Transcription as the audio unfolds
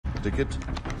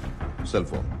Ticket, cell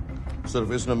phone.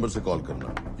 सिर्फ इस number से कॉल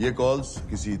करना। ये कॉल्स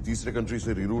किसी तीसरे कंट्री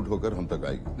से रीरूट होकर हम तक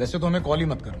आएगी। वैसे तो हमें कॉल ही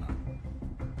मत करना,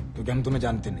 क्योंकि हम तुम्हें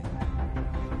जानते नहीं।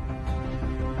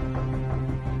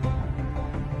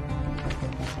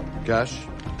 कैश,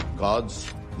 कार्ड्स,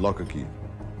 लॉकर की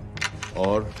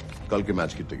और कल के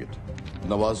मैच की ticket.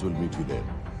 Nawaz will meet you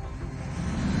there.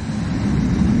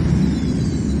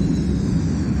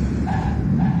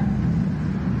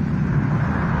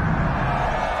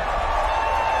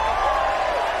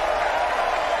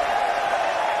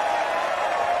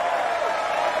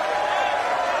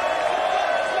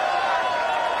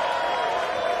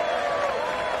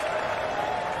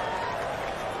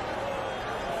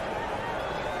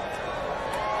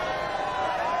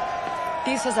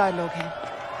 $30,000 लोग हैं।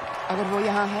 अगर वो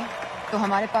यहाँ है तो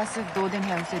हमारे पास सिर्फ 2 दिन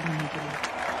है उसे ढूंढने के लिए।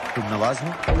 तुम नवाज हो?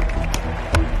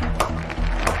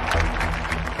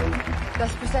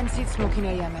 10% सीट स्मोकिंग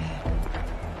एरिया में है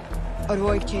और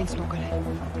वो एक चेन स्मोकर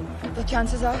है, तो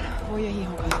चांसेस आर वो यही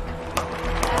होगा।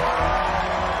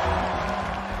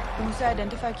 तुम उसे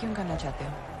आइडेंटिफाई क्यों करना चाहते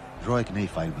हो? रॉ एक नई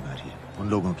फाइल बना रही है उन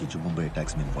लोगों की जो मुंबई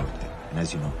अटैक्स में इन्वॉल्व थे। एंड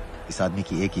एज यू नो, इस आदमी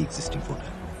की एक ही एग्जिस्टिंग फोन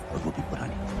है और वो भी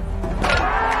पुरानी।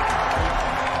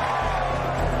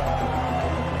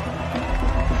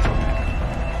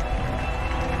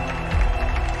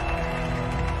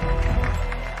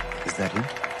 Is that him?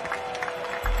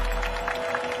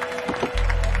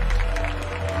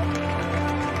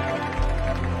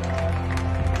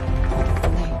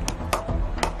 नहीं।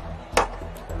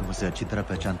 तुम उसे अच्छी तरह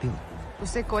पहचानती हो?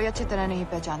 उसे कोई अच्छी तरह नहीं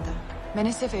पहचानता।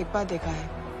 मैंने सिर्फ एक बार देखा है,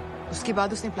 उसके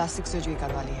बाद उसने प्लास्टिक सर्जरी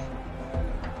करवा ली है।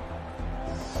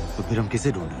 तो फिर हम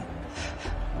किसे ढूंढें?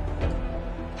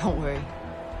 Don't worry.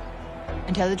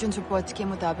 इंटेलिजेंस रिपोर्ट्स के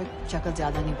मुताबिक शक्ल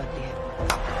ज्यादा नहीं बदली है।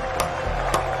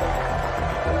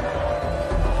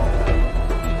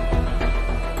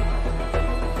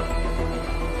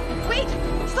 Wait!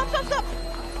 Stop! Stop! Stop!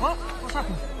 What? What's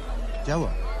happened? क्या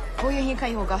हुआ? वो यहीं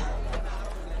कहीं होगा।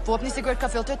 वो अपनी सिगरेट का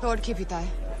फिल्टर तोड़ के पीता है।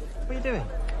 What are you doing?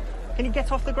 Can you get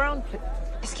off the ground, please?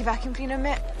 इसकी वैक्यूम क्लीनर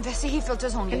में वैसे ही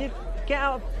फिल्टर्स Can होंगे। you get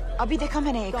out? अभी देखा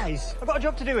मैंने एक। Guys, I've got a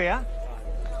job to do here.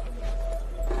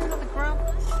 Get off the ground.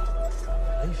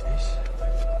 Leave this.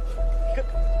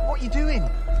 What are you doing?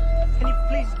 Can you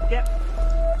please get...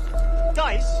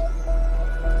 Guys?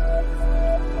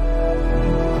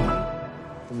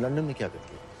 तुम London में क्या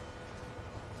करती हो?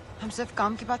 हम सिर्फ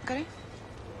काम की बात करें?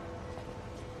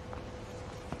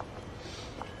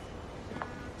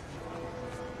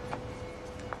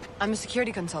 I'm a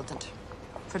security consultant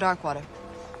for Darkwater.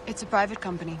 It's a private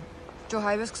company जो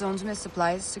high risk zones में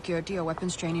supplies, security और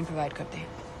weapons training provide करते हैं।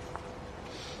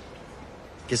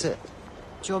 किसे?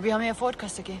 जो भी हमें अफोर्ड कर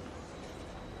सके।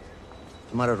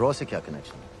 तुम्हारा रॉ से क्या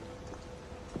कनेक्शन है?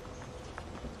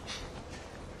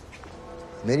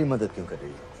 मेरी मदद क्यों कर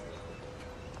रही हो?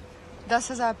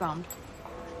 10,000 pound.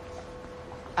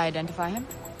 I identify him.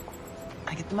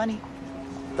 I get the money.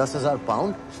 10,000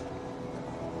 pound?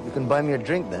 You can buy me a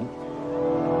drink then.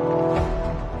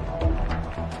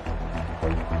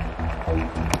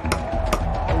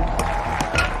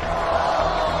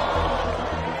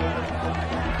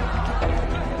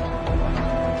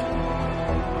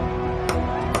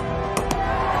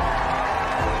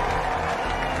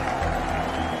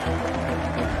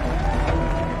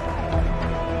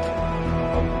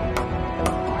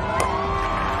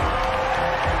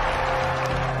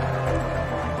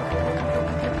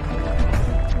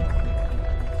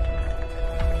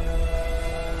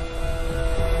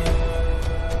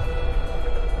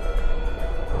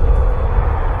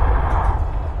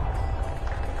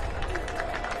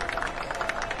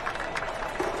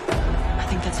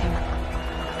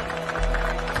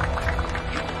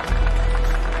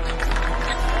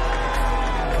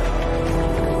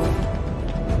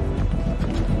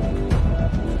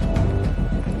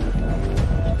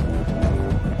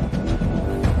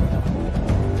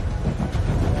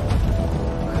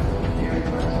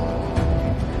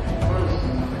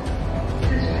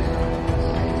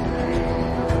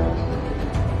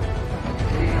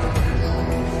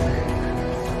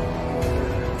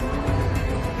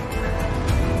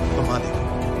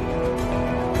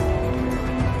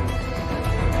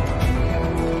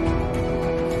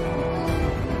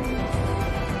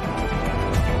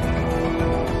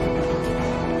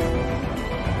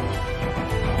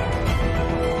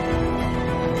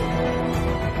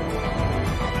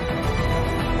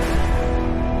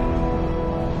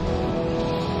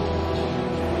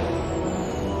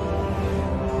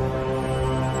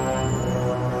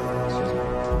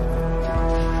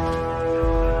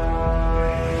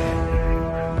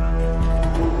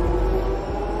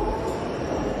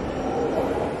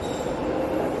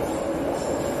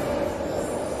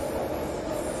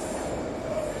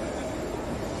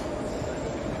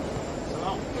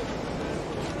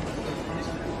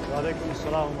 वालेकुम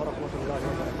अस्सलाम व रहमतुल्लाहि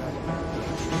व बरकातुहू।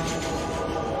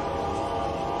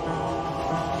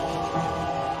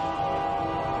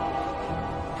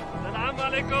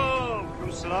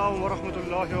 अस्सलाम व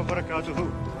रहमतुल्लाहि व बरकातुहू।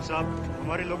 साहब,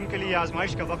 हमारे लोगों के लिए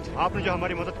आजमाइश का वक्त है। आपने जो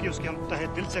हमारी मदद की उसकी हम तहे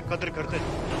दिल से कद्र करते हैं।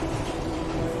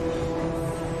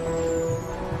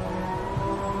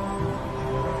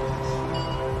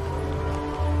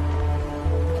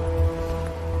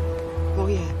 वो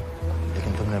ही है,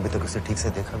 लेकिन तुमने अभी तक उसे ठीक से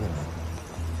देखा भी नहीं।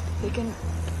 लेकिन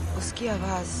उसकी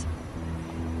आवाज,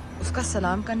 उसका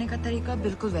सलाम करने का तरीका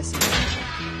बिल्कुल वैसे ही है।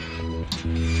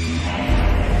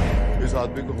 इस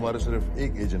आदमी को हमारे सिर्फ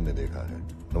एक एजेंट ने देखा है,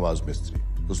 नवाज मिस्त्री।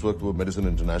 उस वक्त वो मेडिसिन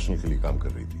इंटरनेशनल के लिए काम कर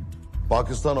रही थी।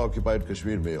 पाकिस्तान ऑक्यूपाइड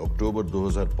कश्मीर में अक्टूबर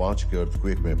 2005 के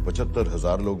अर्थक्वेक में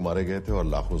 75,000 लोग मारे गए थे और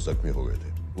लाखों जख्मी हो गए थे।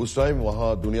 उस टाइम वहां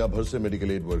दुनिया भर से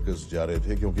मेडिकल एड वर्कर्स जा रहे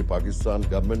थे क्योंकि पाकिस्तान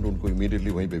गवर्नमेंट उनको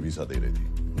इमीडिएटली वहीं पे वीजा दे रही थी।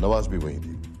 नवाज भी वहीं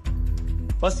थी।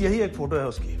 बस यही एक फोटो है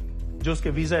उसकी, जो उसके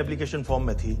वीजा एप्लीकेशन फॉर्म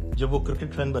में थी जब वो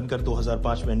क्रिकेट फैन बनकर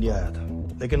 2005 में इंडिया आया था।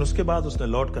 लेकिन उसके बाद उसने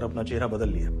लौटकर अपना चेहरा बदल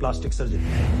लिया, प्लास्टिक सर्जरी।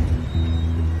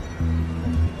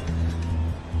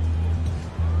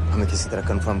 हमें किसी तरह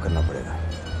कंफर्म करना पड़ेगा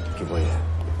कि वो है।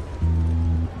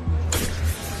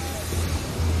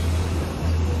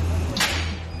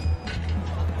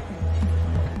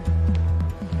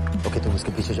 ओके, तुम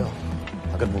उसके पीछे जाओ।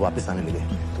 अगर वो वापस आने लगे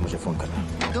तो मुझे फोन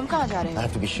करना। तुम कहाँ जा रहे आई हो?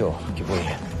 हैव टू बी श्योर कि वो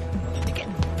है।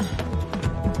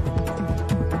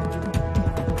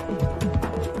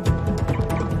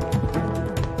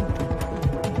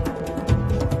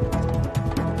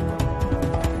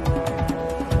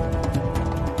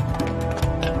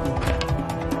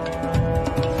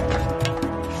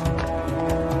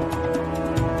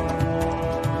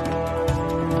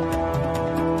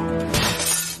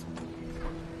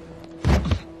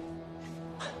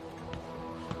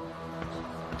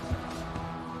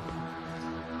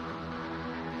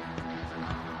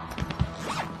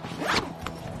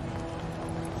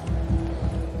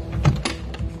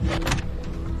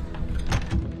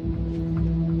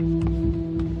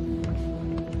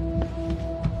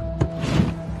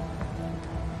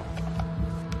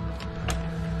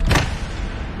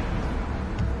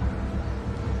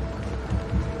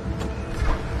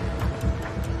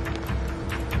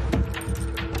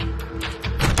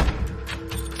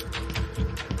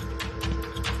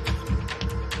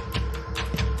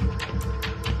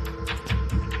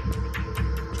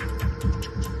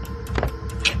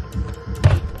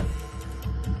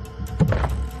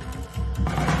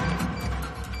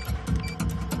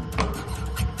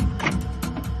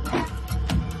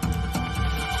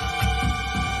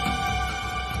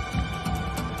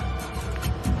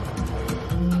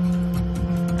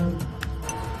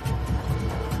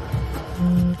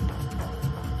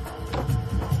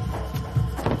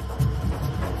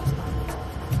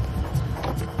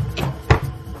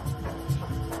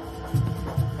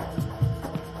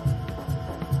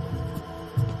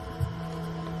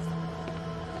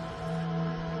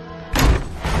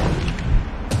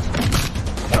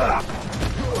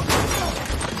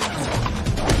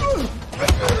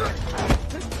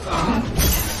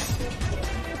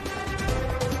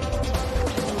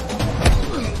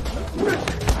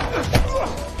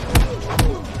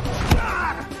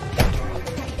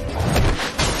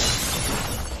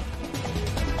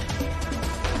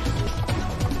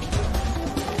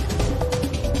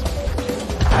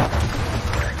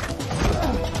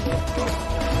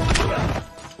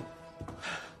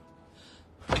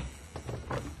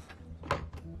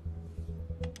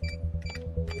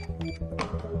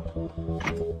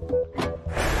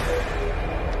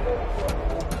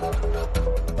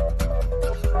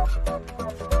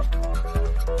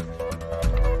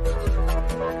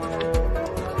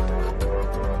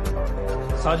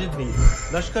 साजिद मीर,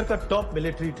 लश्कर का top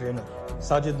military trainer.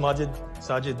 Sajid Majid,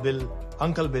 Sajid bill,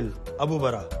 uncle bill, Abu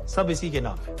बरा, सब इसी के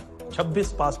नाम है।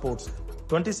 26 पासपोर्ट्स हैं।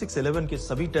 26/11 के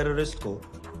सभी टेररिस्ट को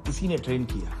इसी ने ट्रेन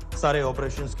किया। सारे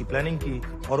ऑपरेशंस की प्लानिंग की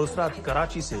और उस रात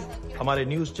कराची से हमारे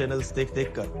न्यूज चैनल्स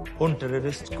देख कर उन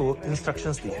टेररिस्ट को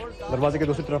इंस्ट्रक्शंस दिए। दरवाजे के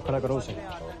दूसरी तरफ खड़ा करो उसे।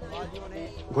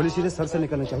 गोली सीधे सर से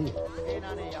निकलनी चाहिए।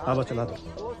 आवाज चला दो।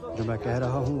 जो मैं कह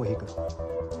रहा हूं वही करो।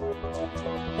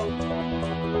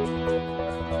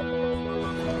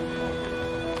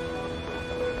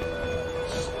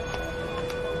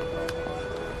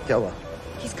 क्या हुआ?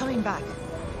 He's coming back.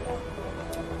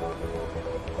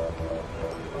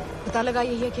 पता लगा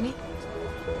यही है कि नहीं?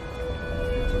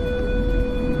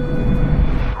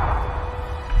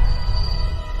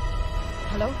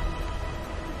 हेलो?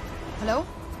 हेलो?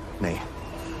 नहीं,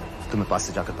 तुम्हें पास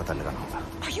से जाकर पता लगाना होगा।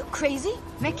 Are you crazy?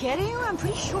 मैं कह रही हूँ, I'm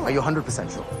pretty sure. Are you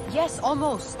 100% sure? Yes,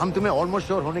 almost. हम तुम्हें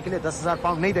almost sure होने के लिए 10,000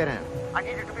 पाउंड नहीं दे रहे हैं। I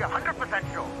need you to be 100%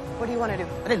 sure. What do you want to do?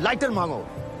 अरे लाइटर मांगो,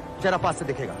 चेहरा पास से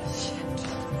दिखेगा।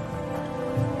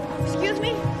 Excuse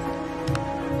me?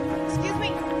 Excuse me?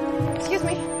 Excuse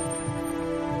me?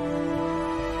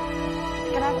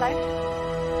 Can I have light?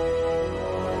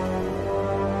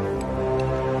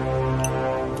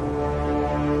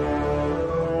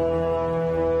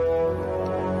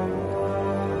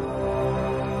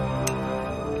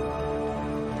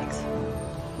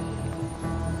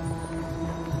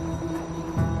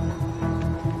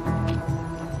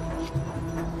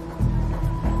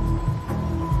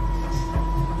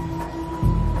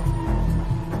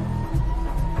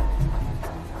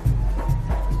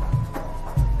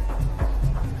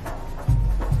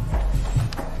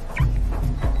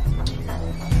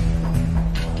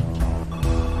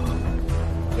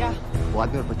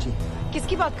 आदमी और बच्ची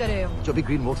किसकी बात कर रहे हो? जो भी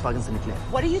ग्रीन वोक्सवैगन से निकले।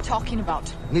 What are you talking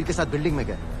about? Mir के साथ बिल्डिंग में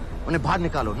गए, उन्हें बाहर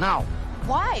निकालो now.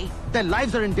 Why? Their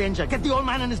lives are in danger. Get the old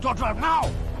man and his daughter out now.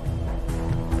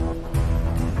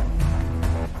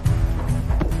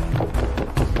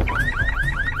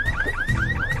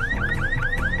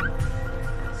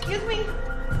 Excuse me,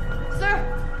 sir.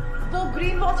 वो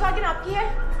ग्रीन वोक्सवैगन आपकी है?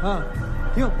 हाँ,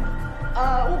 क्यों?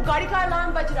 वो गाड़ी का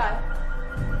अलार्म बज रहा है।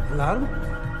 अलार्म?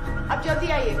 अब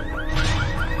जल्दी आइए।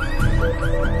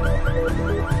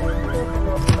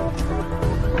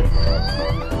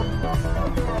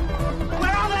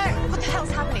 Where are they? What the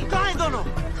hell's happening? कहाँ हैं दोनों?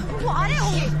 वो आ रहे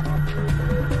होंगे।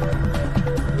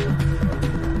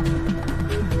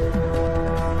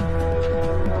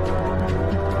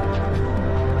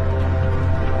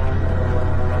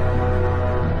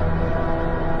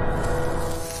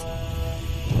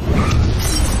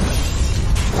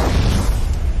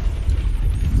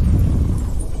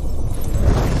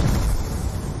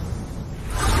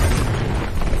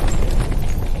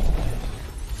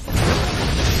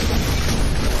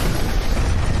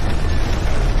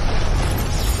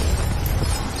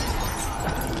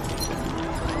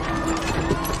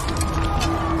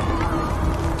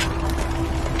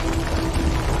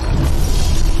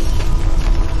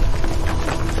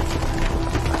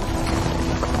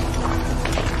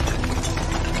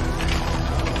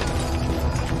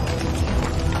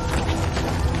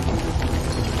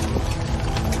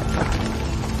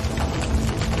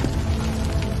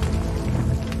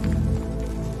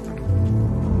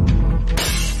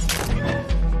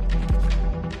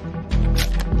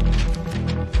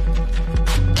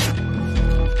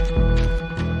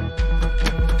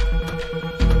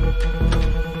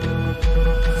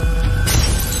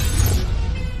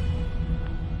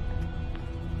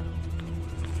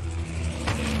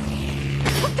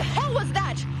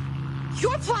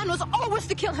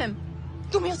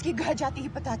 तुम्हें उसके घर जाते ही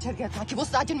पता चल गया था कि वो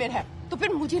साजन में है, तो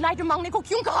फिर मुझे लाइटर मांगने को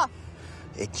क्यों कहा?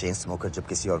 एक चेन स्मोकर जब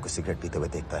किसी और को सिगरेट पीते हुए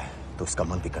देखता है तो उसका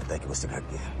मन भी करता है कि वो सिगरेट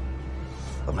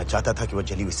पिए, और मैं चाहता था कि वो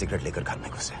जली हुई सिगरेट लेकर घर में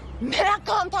घुसे। मेरा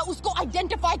काम था उसको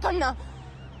आइडेंटिफाई करना।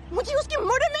 मुझे उसके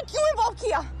मर्डर में क्यों इन्वॉल्व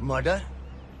किया? मर्डर?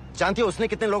 जानती हो उसने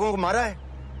कितने लोगों को मारा है?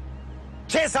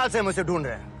 6 साल से हम उसे ढूंढ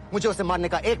रहे हैं। मुझे उसे मारने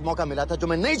का एक मौका मिला था जो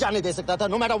मैं नहीं जाने दे सकता था,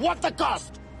 no matter what the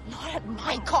cost. Not at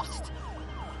my cost.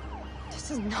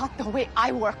 This is not the way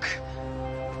I work.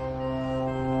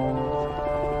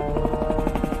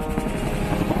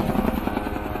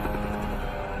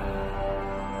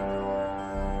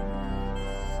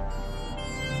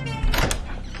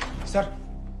 Sir.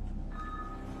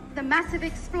 The massive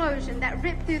explosion that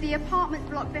ripped through the apartment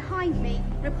block behind me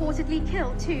reportedly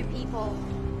killed 2 people.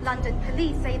 London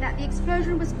police say that the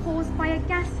explosion was caused by a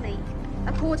gas leak.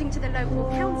 According to the local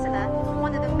councillor,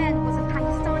 one of the men was a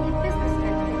Pakistani businessman